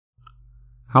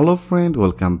Hello friend,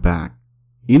 welcome back.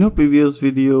 In our previous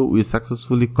video, we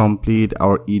successfully complete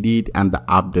our edit and the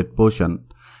update portion.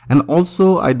 And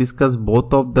also I discussed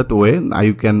both of that way.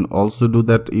 You can also do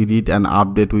that edit and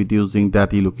update with using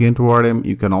that eloquent ORM.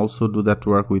 You can also do that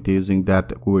work with using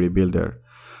that query builder.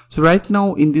 So right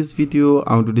now in this video,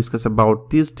 I want to discuss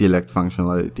about this delete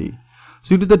functionality.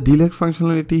 So to the delete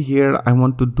functionality here, I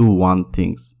want to do one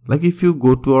thing. Like if you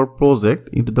go to our project,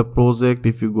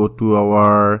 if you go to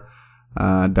our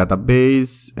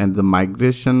database and the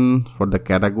migration for the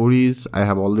categories, I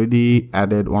have already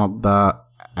added one of the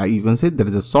you can say there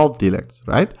is a soft deletes,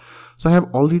 right? So I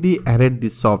have already added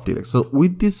this soft deletes. So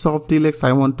with this soft deletes,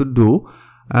 I want to do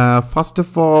first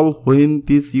of all, when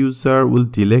this user will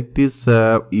delete this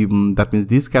that means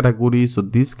this category, so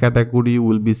this category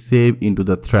will be saved into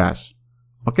the trash.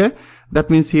 Okay, that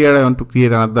means here I want to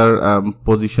create another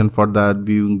position for the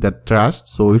viewing that trash.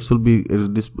 So it will be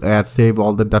save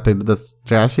all the data into the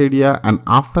trash area, and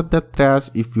after that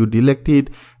trash, if you delete it,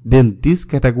 then this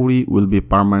category will be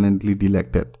permanently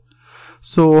deleted.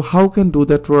 So how can do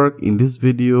that work? In this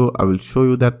video, I will show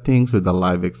you that things with a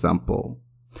live example.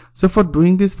 So for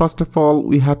doing this, first of all,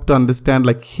 we have to understand,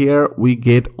 like here we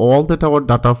get all that our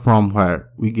data from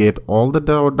where? We get all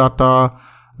the our data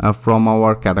from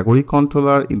our category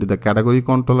controller. Into the category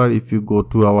controller, if you go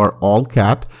to our all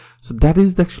cat, so that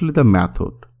is actually the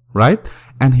method, right?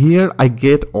 And here I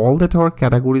get all that our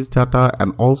categories data,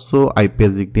 and also I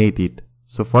designate it.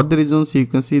 So for the reasons you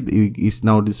can see it's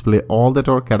now display all that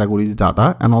our categories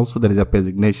data, and also there is a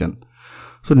designation.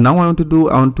 So now I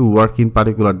want to work in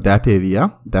particular that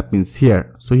area, that means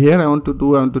here. So here I want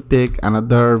to take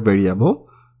another variable.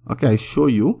 Okay, I show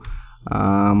you.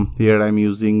 Here I'm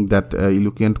using that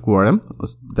eloquent quorum.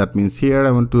 That means here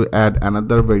I want to add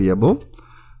another variable.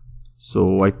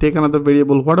 So I take another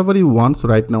variable, whatever you want. So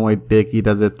right now I take it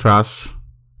as a trash,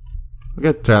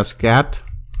 okay, trash cat.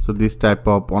 So this type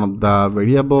of one of the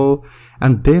variable,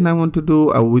 and then I want to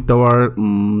do with our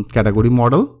category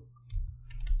model.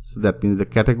 So that means the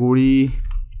category.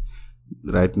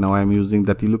 Right now I'm using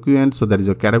that eloquent, so that is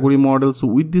your category model. So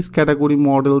with this category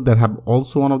model, there have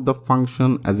also one of the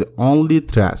function as a only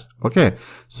trash. Okay,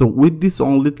 so with this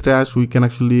only trash, we can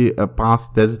actually pass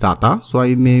this data. So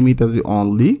I name it as the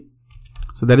only.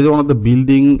 So that is one of the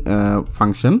building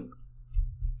function.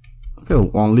 Okay,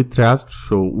 only trash.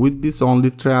 So with this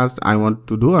only trash, I want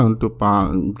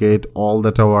to get all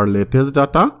that our latest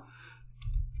data.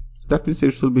 That means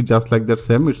it should be just like that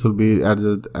same. It should be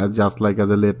just like as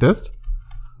a latest.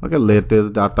 Okay,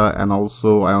 latest data, and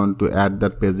also I want to add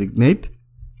that designate.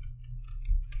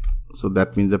 So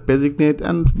that means the designate,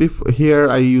 and here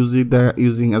I use it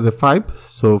using as a 5.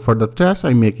 So for the trash,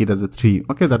 I make it as a 3.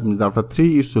 Okay, that means after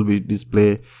 3, it should be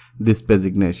display this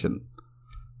designation.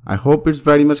 I hope it's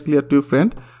very much clear to you,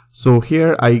 friend. So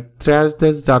here I trash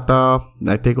this data,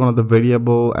 I take one of the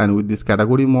variable, and with this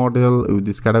category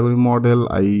model,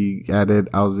 I added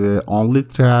as a only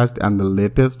trashed, and the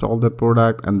latest all the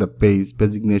product, and the page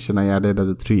designation I added as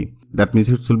a 3. That means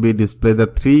it should be display the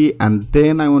 3, and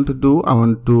then I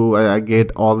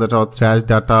get all that our trash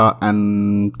data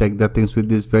and take the things with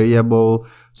this variable.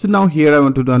 So now here I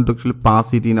want to actually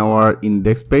pass it in our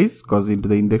index page, because into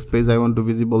the index page I want to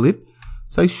visible it.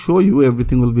 So I show you,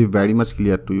 everything will be very much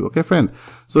clear to you. Okay, friend.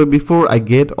 So before I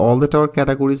get all that our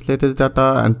categories latest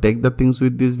data and take the things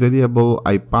with this variable,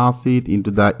 I pass it into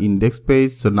the index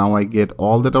page. So now I get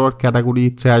all that our category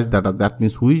trash data. That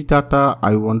means which data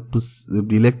I want to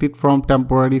delete it from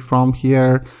temporary from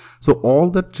here. So all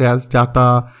the trash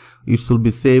data, it should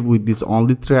be saved with this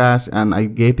only trash, and I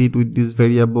get it with this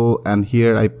variable, and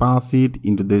here I pass it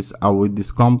into this with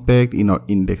this compact in our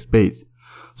index page.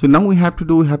 So now we have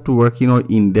to work in our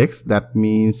index. That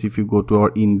means if you go to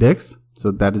our index,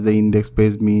 so that is the index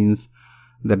page, means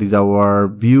that is our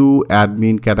view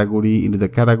admin category into the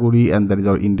category, and that is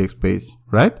our index page,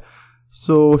 right?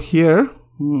 So here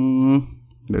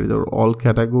there is our all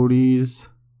categories,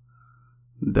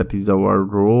 that is our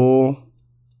row.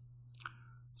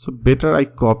 So better I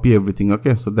copy everything.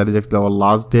 Okay, so that is actually our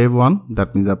last dev one,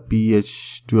 that means a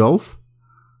ph12.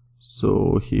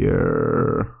 So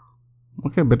here,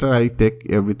 okay, better I take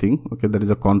everything. Okay, that is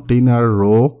a container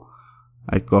row.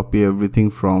 I copy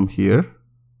everything from here.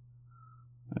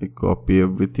 I copy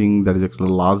everything, that is actually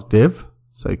last dev.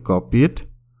 So I copy it.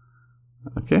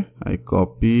 Okay, I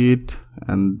copy it,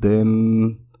 and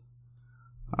then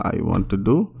I want to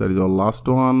do, that is our last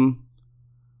one.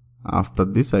 After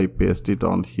this, I paste it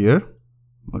on here.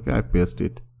 Okay, I paste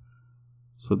it.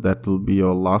 So that will be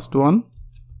our last one.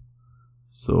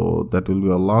 So that will be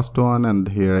our last one, and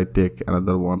here I take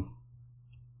another one.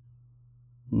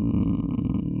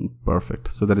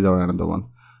 Perfect. So that is our another one.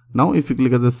 Now if you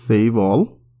click as a save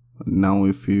all, now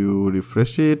if you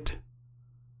refresh it,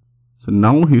 so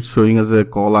now it's showing as a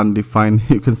call undefined.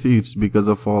 You can see it's because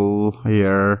of all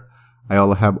here I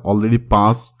have already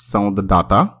passed some of the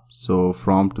data. So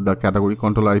from to the category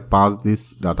controller I passed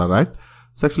this data, right?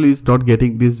 So actually it's not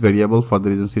getting this variable, for the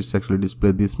reasons it's actually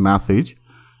display this message,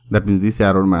 that means this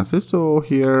error message. So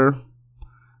here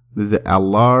this is an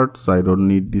alert, so I don't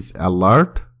need this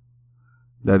alert.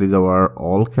 That is our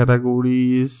all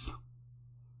categories.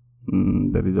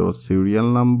 That is our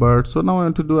serial number. So now I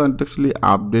want to do and actually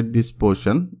update this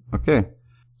portion. Okay,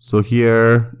 so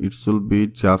here it should be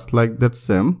just like that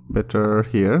same. Better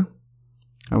here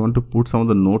I want to put some of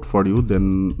the note for you,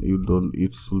 then you don't,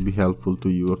 it will be helpful to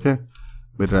you. Okay,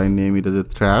 better I name it as a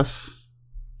trash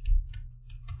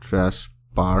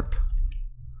part.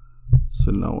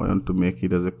 So now I want to make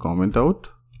it as a comment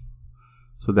out,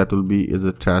 so that will be as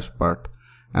a trash part.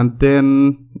 And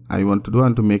then I want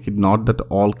to make it not that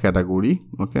all category.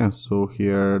 Okay, so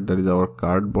here that is our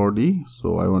card body,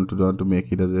 so I want to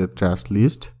make it as a trash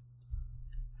list.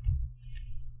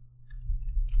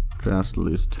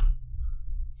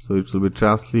 So it will be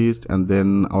trash list, and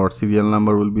then our serial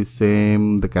number will be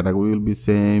same, the category will be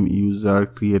same, user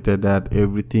created at,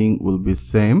 everything will be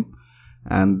same.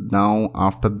 And now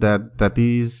after that, that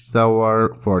is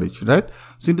our for each, right?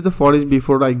 So into the for each,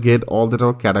 before I get all that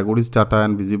our categories data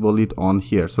and visible it on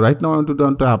here. So right now I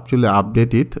want to actually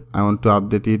update it. I want to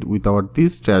update it with our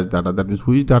this trash data, that means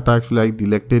which data actually I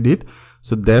delected it.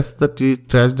 So that's the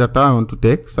trash data I want to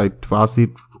take. So I pass it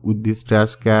with this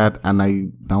trash cat,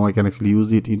 and now I can actually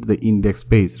use it into the index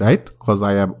page, right? Because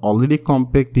I have already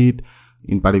compacted it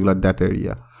in particular that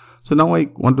area. So now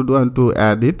I want to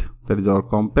add it, that is our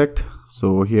compact.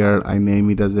 So here I name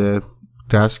it as a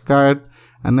trash card,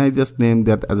 and I just name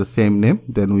that as the same name,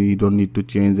 then we don't need to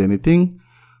change anything.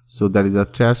 So that is a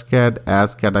trash cat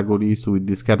as category. So with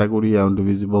this category I want to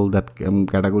visible that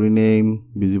category name,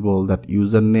 visible that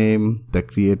username, the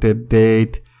created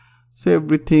date. So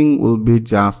everything will be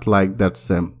just like that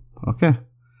same. Okay,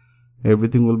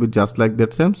 everything will be just like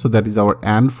that same. So that is our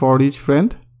and for each,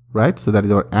 friend, right? So that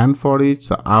is our and for each.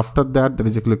 So after that, there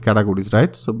is actually categories,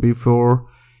 right? So before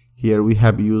here we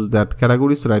have used that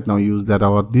category, so right now use that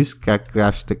our this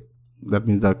crash tag, that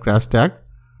means the crash tag.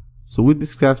 So with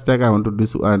this crash tag I want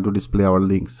to display our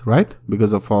links, right?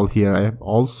 Because of all here I have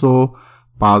also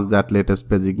passed that latest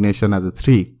designation as a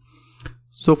 3.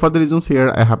 So for the reasons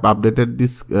here I have updated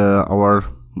this our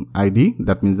ID,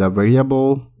 that means the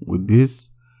variable with this,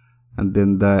 and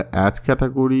then the add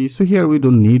category. So here we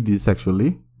don't need this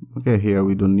actually. Okay, here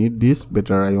we don't need this.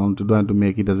 Better I want to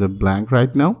make it as a blank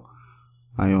right now.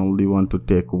 I only want to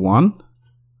take one.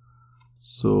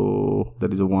 So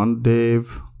that is a one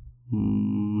div.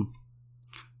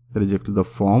 That is actually the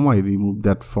form. I remove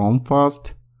that form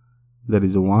first. There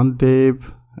is a one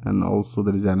div, and also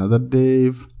there is another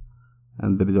div,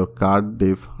 and there is our card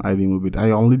div. I remove it.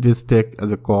 I only just take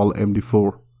as a call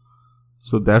MD4.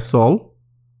 So that's all.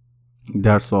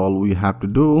 That's all we have to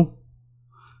do.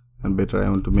 And better I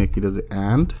want to make it as a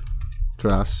and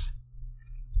trash.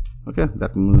 Okay,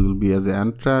 that will be as a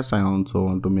and trash. I also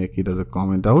want to make it as a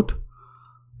comment out,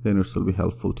 then it will be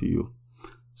helpful to you.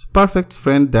 So perfect,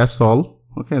 friend, that's all.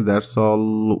 Okay, that's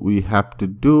all we have to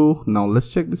do. Now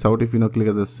let's check this out. If you now click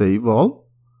as a save all,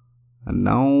 and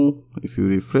now if you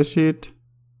refresh it,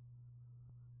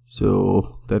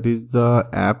 so that is the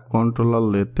app controller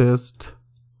latest.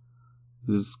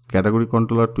 This is category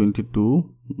controller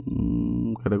 22.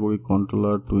 Category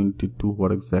controller 22.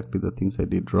 What exactly the things I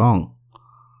did wrong?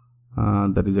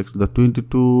 That is actually the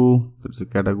 22. That's the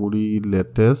category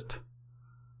latest,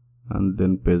 and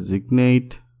then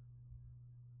designate.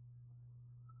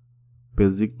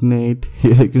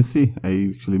 Here you can see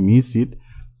I actually miss it.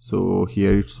 So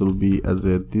here it should be as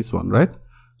a this one, right?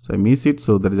 So I miss it.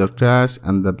 So that is our trash,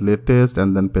 and that latest,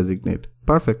 and then designate.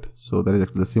 Perfect. So that is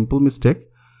actually a simple mistake.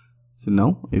 So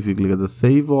now if you click as a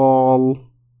save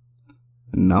all,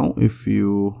 and now if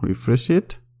you refresh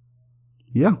it,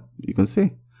 yeah, you can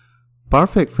see.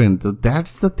 Perfect, friends. So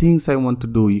that's the things I want to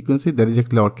do. You can see that is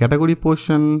actually our category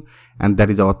portion, and that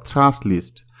is our trash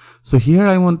list. So here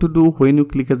I want to do, when you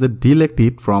click as a delete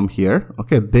it from here,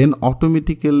 okay, then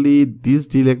automatically this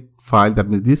delete file, that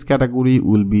means this category,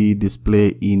 will be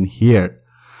displayed in here.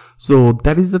 So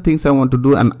that is the things I want to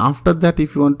do. And after that,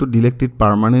 if you want to delete it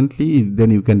permanently,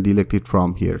 then you can delete it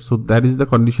from here. So that is the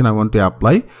condition I want to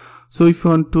apply. So if you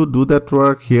want to do that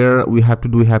work, here we have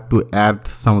to add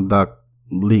some of the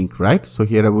link, right? So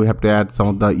here we have to add some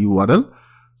of the URL.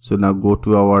 So now go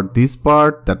to our this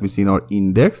part, that means in our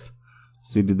index.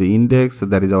 So into the index, so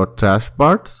that is our trash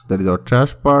part.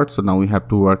 So now we have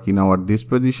to work in our this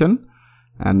position,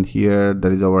 and here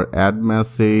that is our add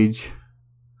message,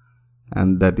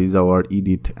 and that is our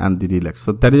edit and the delete.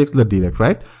 So that is actually the delete,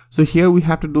 right? So here we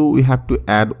have to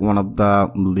add one of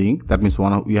the link. That means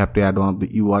we have to add one of the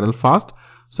URL first.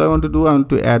 So I want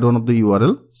to add one of the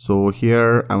URL. So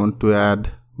here I want to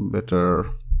add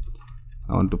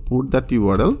I want to put that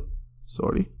URL.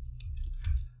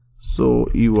 So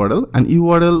URL, and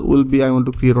URL will be, I want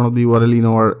to create one of the URL in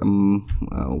our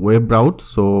web browser.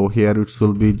 So here it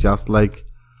will be just like,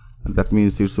 that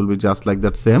means it will be just like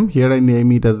that same. Here I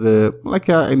name it as a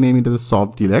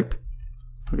soft delete.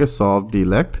 Okay, soft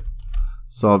delete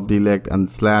and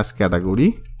slash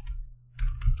category.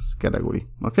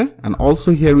 Okay, and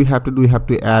also here we have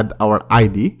to add our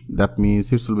ID. That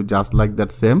means it will be just like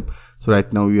that same. So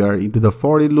right now we are into the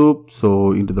for loop.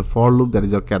 So into the for loop, that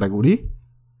is our category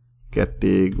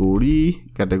ID,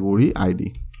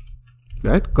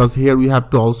 right? Because here we have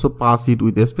to also pass it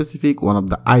with a specific one of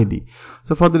the ID.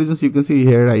 So for the reasons you can see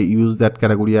here, I use that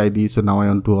category ID. So now I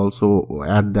want to also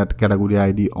add that category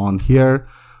ID on here.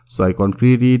 So I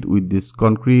concrete it with this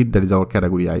concrete, that is our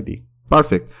category ID.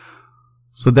 Perfect.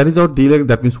 So that is our delete.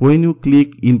 That means when you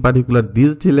click in particular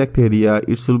this delete area,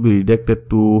 it will be redirected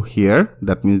to here.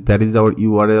 That means that is our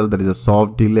URL, that is a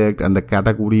soft delete and the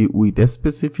category with a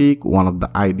specific one of the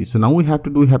ID. So now we have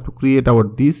to create our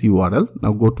this URL.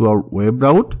 Now go to our web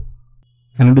route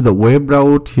and into the web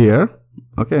route here.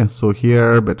 Okay, so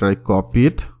here better I copy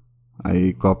it.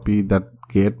 I copy that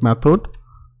get method.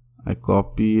 I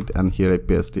copy it and here I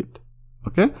paste it.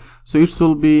 Okay, so it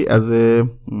will be as a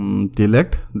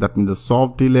delete, that means the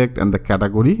soft delete and the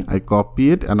category. I copy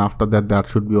it, and after that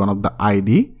should be one of the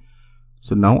ID.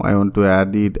 So now I want to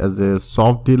add it as a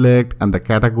soft delete and the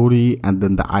category and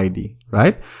then the ID,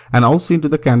 right? And also into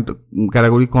the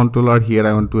category controller here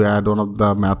I want to add one of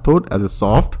the method as a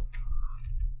soft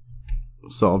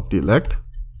delete.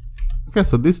 Okay,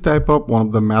 so this type of one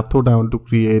of the method I want to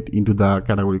create into the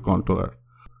category controller.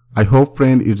 I hope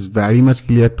friend it's very much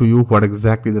clear to you what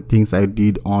exactly the things I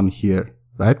did on here,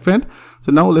 right friend?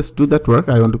 So now let's do that work.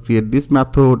 I want to create this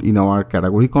method in our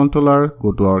category controller.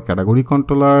 Go to our category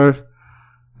controller,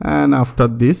 and after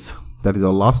this, that is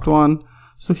our last one.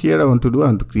 So here I want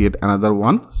to create another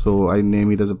one. So I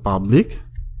name it as a public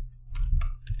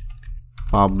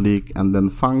and then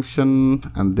function,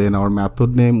 and then our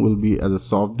method name will be as a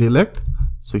soft delete.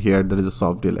 So here there is a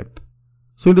soft delete.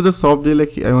 So into the soft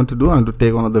delete I want to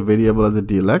take one of the variable as a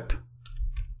delete.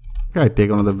 Okay, I take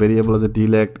one of the variable as a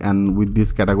delete, and with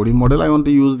this category model I want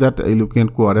to use that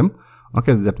eloquent quorum.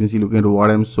 Okay, that means eloquent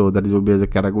quorum. So that is will be as a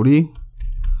category.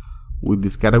 With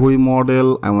this category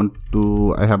model I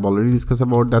have already discussed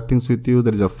about that things with you.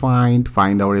 There is a find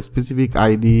our specific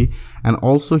ID, and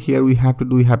also here we have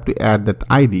to add that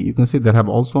ID. You can see that have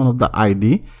also one of the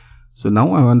ID. So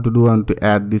now I want to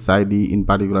add this ID in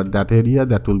particular, that area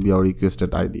that will be our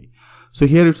requested ID. So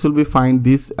here it will be find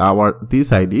this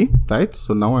ID, right?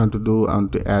 So now I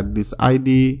want to add this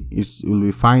ID. It will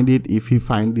be find it. If he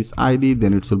find this ID,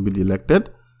 then it will be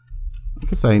deleted.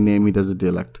 Okay, so I name it as a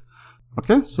delete.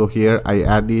 Okay, so here I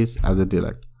add this as a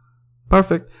delete.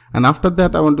 Perfect. And after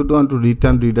that I want to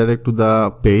redirect to the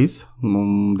page.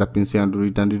 That means I want to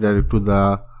redirect to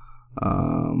the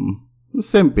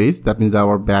same page, that means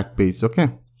our back page.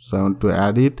 Okay, so I want to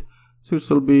add it. So it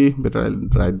will be better I'll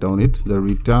write down it, the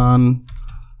return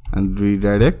and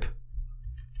redirect,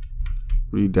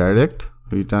 then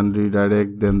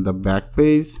the back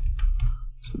page.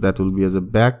 So that will be as a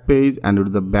back page, and to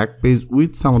the back page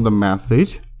with some of the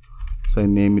message. So I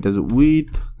name it as a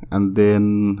with, and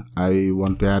then I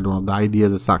want to add one of the ID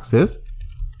as a success.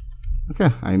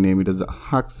 Okay, I name it as a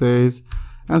success.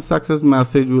 And success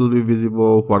message will be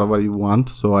visible whatever you want.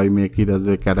 So I make it as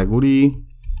a category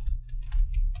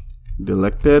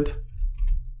deleted.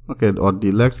 Okay, or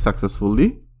delete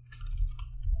successfully.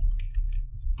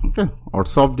 Okay, or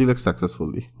soft delete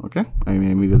successfully. Okay, I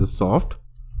name it as a soft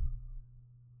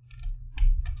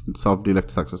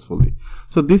delete successfully.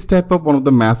 So this type of one of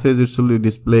the message it should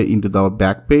display into our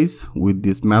back page with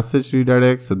this message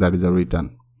redirect. So that is a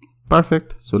return.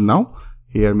 Perfect. So now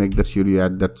here make that sure you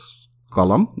add that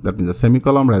column, that means a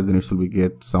semicolon, rather than it should be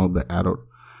get some of the error.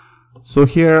 So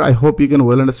here I hope you can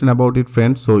well understand about it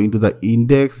friends. So into the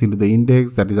index,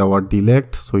 that is our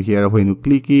delete. So here when you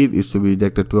click it, it should be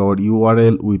redirected to our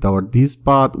URL with our this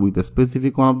path with a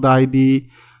specific one of the ID.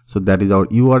 So that is our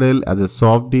URL as a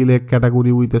soft delete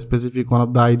category with a specific one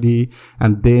of the ID,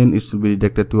 and then it should be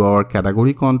redirected to our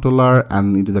category controller,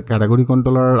 and into the category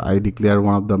controller I declare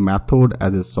one of the method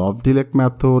as a soft delete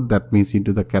method. That means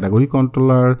into the category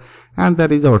controller, and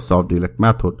that is our soft delete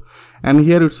method. And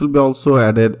here it will be also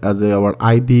added as our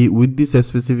ID. With this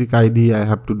specific ID I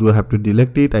have to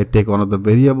delete it. I take one of the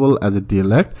variable as a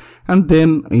delete, and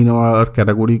then in our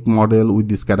category model, with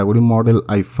this category model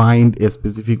I find a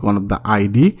specific one of the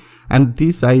ID, and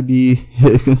this ID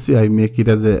you can see I make it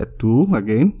as a 2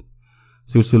 again.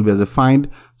 So it will be as a find.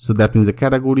 So that means a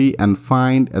category and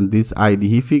find, and this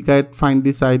ID, if we find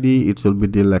this ID, it will be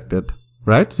deleted,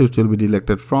 right? So it will be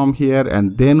deleted from here,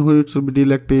 and then when it will be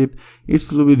deleted,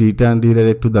 it will be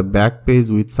redirected to the back page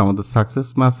with some of the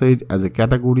success message as a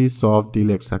category soft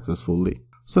delete successfully.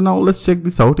 So now let's check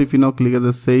this out. If you now click as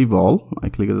a save all, I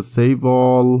click as a save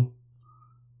all,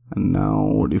 and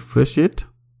now refresh it.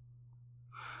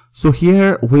 So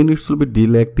here when it should be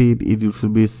deleted, it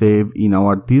should be saved in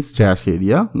our this trash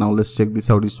area. Now let's check this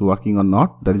out, is working or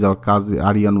not. That is our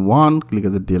Aryan1. Click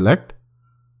as a delete.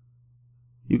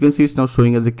 You can see it's now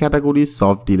showing as a category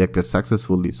soft deleted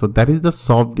successfully. So that is the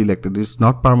soft deleted. It's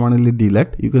not permanently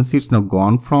deleted. You can see it's now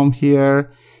gone from here.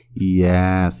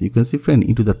 Yes, you can see friend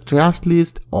into the trash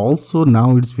list. Also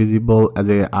now it's visible as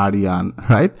a Aryan,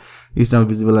 right? It's now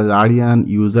visible as Aryan.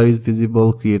 User is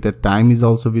visible. Created time is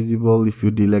also visible. If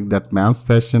you delete that man's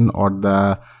fashion or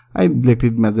the I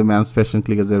deleted as a man's fashion,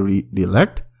 click as a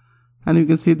delete, and you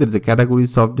can see there is a category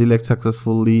soft delete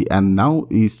successfully, and now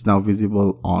is now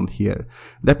visible on here.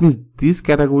 That means this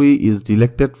category is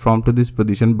deleted from to this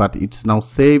position, but it's now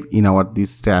saved in our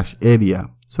this trash area.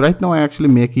 So right now I actually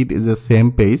make it is the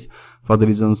same page for the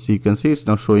reasons you can see it's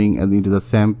now showing as into the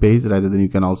same page, rather than you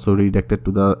can also redirect it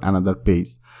to the another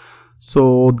page.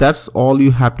 So that's all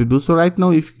you have to do. So right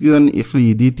now if you can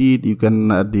actually edit it, you can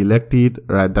delete it,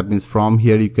 right? That means from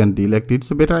here you can delete it.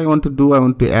 So better I want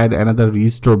to add another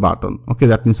restore button. Okay,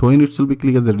 that means when it will be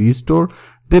click as a restore,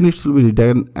 then it will be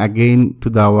returned again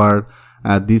to our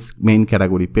this main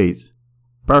category page.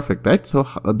 Perfect, right? So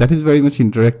that is very much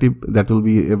interactive. That will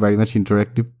be very much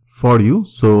interactive for you.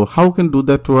 So how can do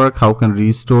that work? How can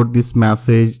restore this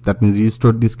message? That means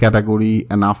restore this category,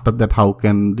 and after that how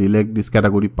can delete this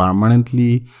category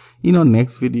permanently? In our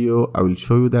next video I will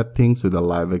show you that things with a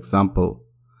live example.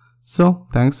 So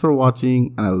thanks for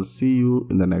watching, and I will see you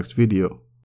in the next video.